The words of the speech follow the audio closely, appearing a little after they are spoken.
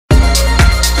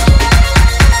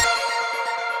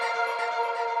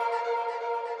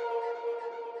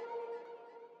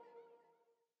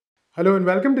Hello and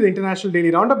welcome to the International Daily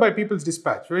Roundup by People's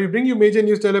Dispatch, where we bring you major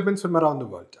news developments from around the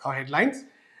world. Our headlines: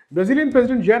 Brazilian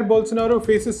President Jair Bolsonaro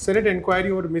faces Senate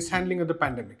inquiry over mishandling of the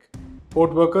pandemic.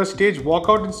 Port workers stage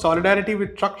walkout in solidarity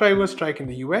with truck drivers strike in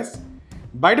the US.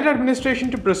 Biden administration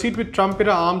to proceed with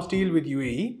Trump-era arms deal with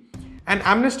UAE. And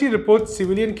Amnesty reports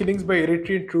civilian killings by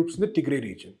Eritrean troops in the Tigray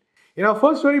region. In our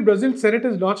first story, Brazil's Senate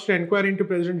has launched an inquiry into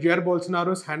President Jair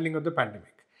Bolsonaro's handling of the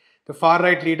pandemic. The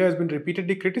far-right leader has been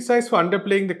repeatedly criticized for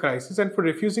underplaying the crisis and for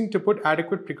refusing to put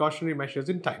adequate precautionary measures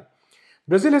in time.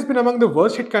 Brazil has been among the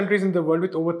worst-hit countries in the world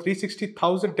with over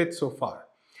 360,000 deaths so far.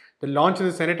 The launch of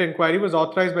the Senate inquiry was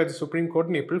authorized by the Supreme Court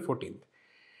on April 14th.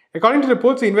 According to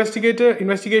reports, the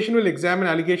investigation will examine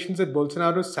allegations that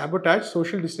Bolsonaro sabotaged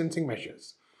social distancing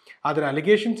measures. Other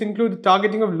allegations include the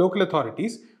targeting of local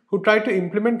authorities who tried to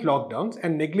implement lockdowns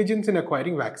and negligence in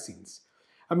acquiring vaccines.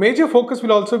 A major focus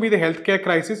will also be the healthcare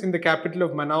crisis in the capital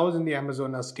of Manaus in the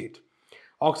Amazonas state.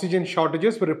 Oxygen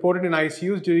shortages were reported in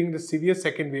ICUs during the severe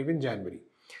second wave in January.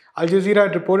 Al Jazeera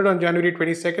had reported on January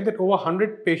 22nd that over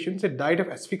 100 patients had died of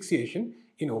asphyxiation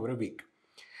in over a week.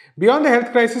 Beyond the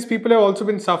health crisis, people have also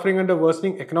been suffering under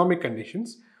worsening economic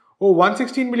conditions. Over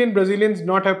 116 million Brazilians do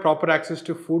not have proper access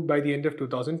to food by the end of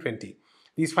 2020.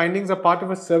 These findings are part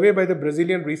of a survey by the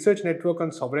Brazilian Research Network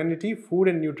on Sovereignty, Food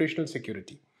and Nutritional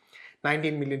Security.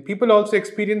 19 million people also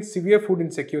experienced severe food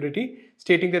insecurity,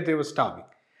 stating that they were starving.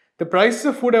 The prices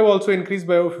of food have also increased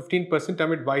by over 15%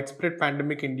 amid widespread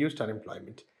pandemic-induced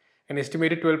unemployment. An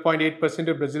estimated 12.8%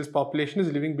 of Brazil's population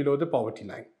is living below the poverty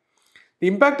line. The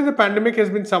impact of the pandemic has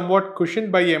been somewhat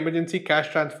cushioned by the emergency cash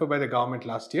transfer by the government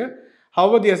last year.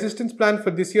 However, the assistance plan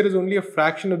for this year is only a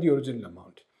fraction of the original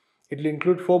amount. It will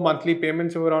include 4 monthly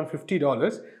payments of around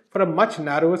 $50 for a much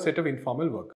narrower set of informal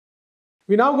workers.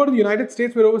 We now go to the United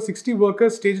States, where over 60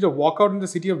 workers staged a walkout in the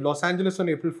city of Los Angeles on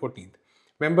April 14th.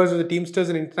 Members of the Teamsters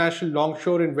and International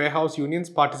Longshore and Warehouse unions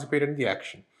participated in the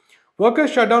action.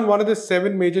 Workers shut down one of the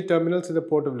 7 major terminals at the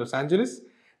port of Los Angeles.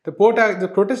 The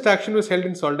protest action was held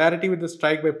in solidarity with the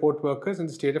strike by port workers in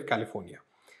the state of California.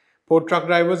 Port truck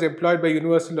drivers employed by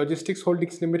Universal Logistics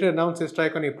Holdings Limited announced their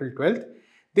strike on April 12th.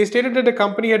 They stated that the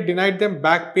company had denied them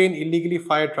back pay and illegally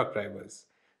fired truck drivers.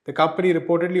 The company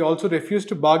reportedly also refused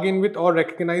to bargain with or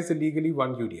recognize the legally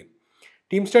won union.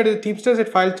 Teamsters had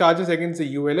filed charges against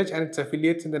the ULH and its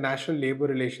affiliates in the National Labor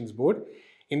Relations Board.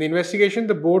 In the investigation,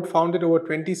 the board found that over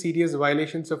 20 serious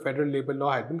violations of federal labor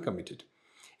law had been committed.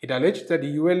 It alleged that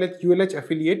the ULH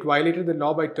affiliate violated the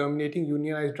law by terminating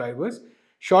unionized drivers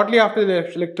shortly after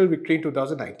the electoral victory in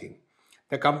 2019.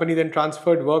 The company then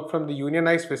transferred work from the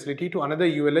unionized facility to another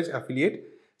ULH affiliate,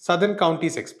 Southern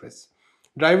Counties Express.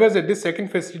 Drivers at this second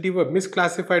facility were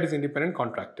misclassified as independent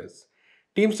contractors.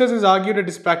 Teamsters has argued that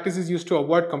this practice is used to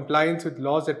avoid compliance with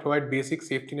laws that provide basic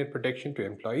safety net protection to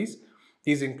employees.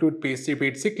 These include paid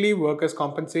sick leave, workers'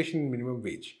 compensation, and minimum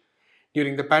wage.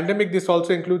 During the pandemic, this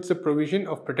also includes the provision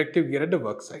of protective gear at the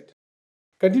worksite.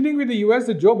 Continuing with the US,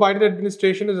 the Joe Biden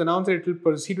administration has announced that it will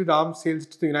proceed with arms sales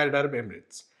to the United Arab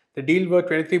Emirates. The deal worth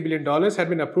 $23 billion had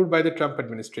been approved by the Trump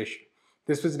administration.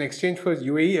 This was in exchange for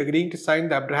UAE agreeing to sign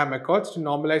the Abraham Accords to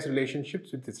normalize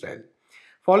relationships with Israel.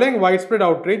 Following widespread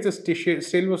outrage, the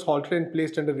sale was halted and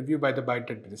placed under review by the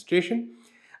Biden administration.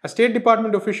 A State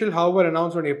Department official, however,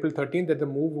 announced on April 13 that the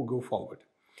move will go forward.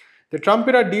 The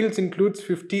Trump-era deals includes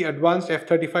 50 advanced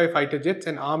F-35 fighter jets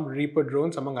and armed Reaper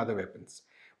drones, among other weapons.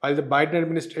 While the Biden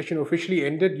administration officially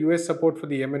ended US support for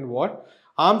the Yemen war,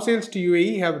 arms sales to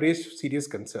UAE have raised serious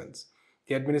concerns.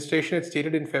 The administration had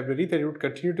stated in February that it would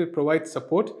continue to provide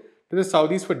support to the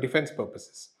Saudis for defense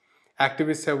purposes.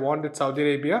 Activists have warned that Saudi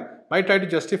Arabia might try to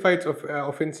justify its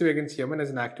offensive against Yemen as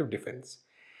an act of defense.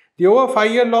 The over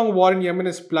 5-year-long war in Yemen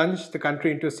has plunged the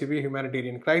country into a severe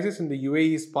humanitarian crisis, and the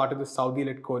UAE is part of the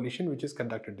Saudi-led coalition which has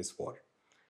conducted this war.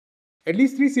 At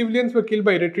least 3 civilians were killed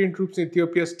by Eritrean troops in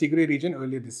Ethiopia's Tigray region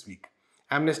earlier this week.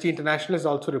 Amnesty International has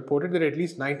also reported that at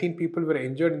least 19 people were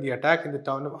injured in the attack in the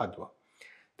town of Adwa.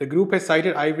 The group has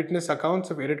cited eyewitness accounts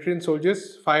of Eritrean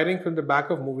soldiers firing from the back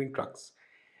of moving trucks.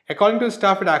 According to the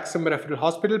staff at Axum Referral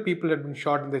Hospital, people had been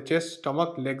shot in the chest,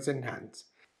 stomach, legs, and hands.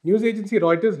 News agency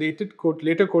Reuters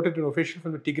later quoted an official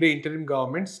from the Tigray interim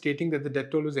government stating that the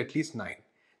death toll was at least 9.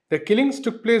 The killings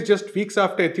took place just weeks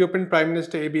after Ethiopian Prime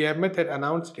Minister Abiy Ahmed had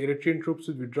announced Eritrean troops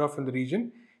would withdraw from the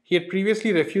region. He had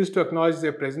previously refused to acknowledge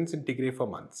their presence in Tigray for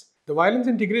months. The violence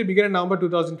in Tigray began in November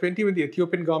 2020 when the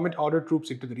Ethiopian government ordered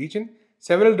troops into the region.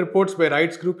 Several reports by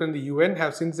rights groups and the UN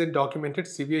have since then documented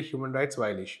severe human rights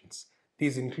violations.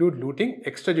 These include looting,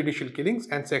 extrajudicial killings,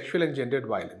 and sexual and gendered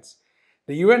violence.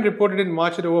 The UN reported in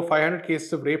March that over 500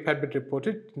 cases of rape had been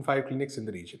reported in 5 clinics in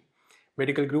the region.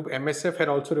 Medical group MSF had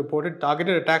also reported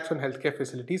targeted attacks on healthcare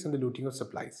facilities and the looting of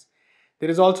supplies. There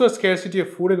is also a scarcity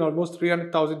of food and almost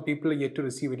 300,000 people are yet to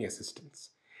receive any assistance.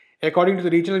 According to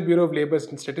the Regional Bureau of Labour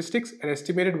and Statistics, an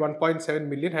estimated 1.7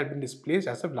 million had been displaced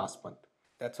as of last month.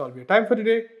 That's all we have time for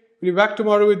today. We'll be back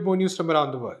tomorrow with more news from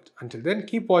around the world. Until then,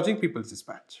 keep watching People's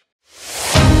Dispatch.